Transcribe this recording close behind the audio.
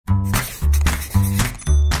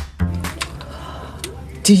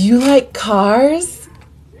Do you like cars?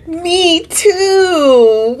 Me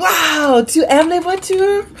too! Wow! Tu aimes les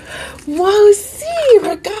voitures? Moi aussi!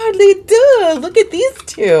 Regarde les deux! Look at these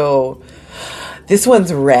two! This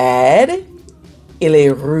one's red. Il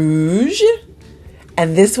est rouge.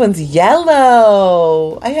 And this one's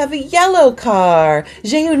yellow. I have a yellow car.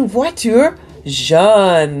 J'ai une voiture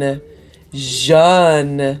jaune.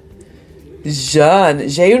 Jaune. Jaune.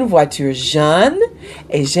 J'ai une voiture jaune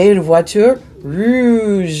et j'ai une voiture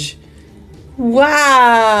rouge.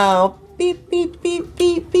 Wow! Beep, beep, beep,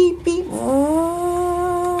 beep, beep, beep.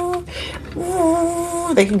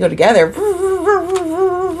 They can go together.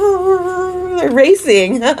 They're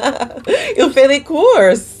racing. Ils font les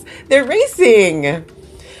courses. They're racing.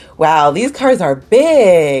 Wow, these cars are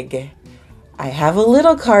big. I have a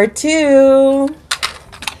little car too.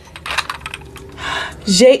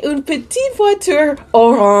 J'ai une petite voiture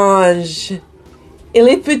orange. Elle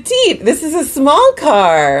est petite. This is a small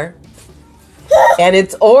car. And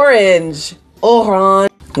it's orange. Orange.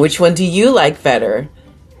 Which one do you like better?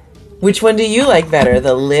 Which one do you like better?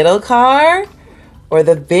 The little car or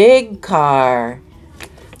the big car?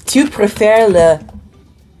 Tu préfères la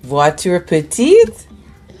voiture petite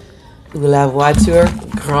ou la voiture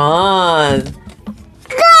grande?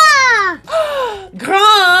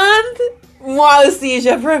 Grande? Moi aussi,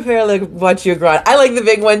 je préfère la voiture grande. I like the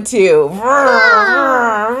big one too.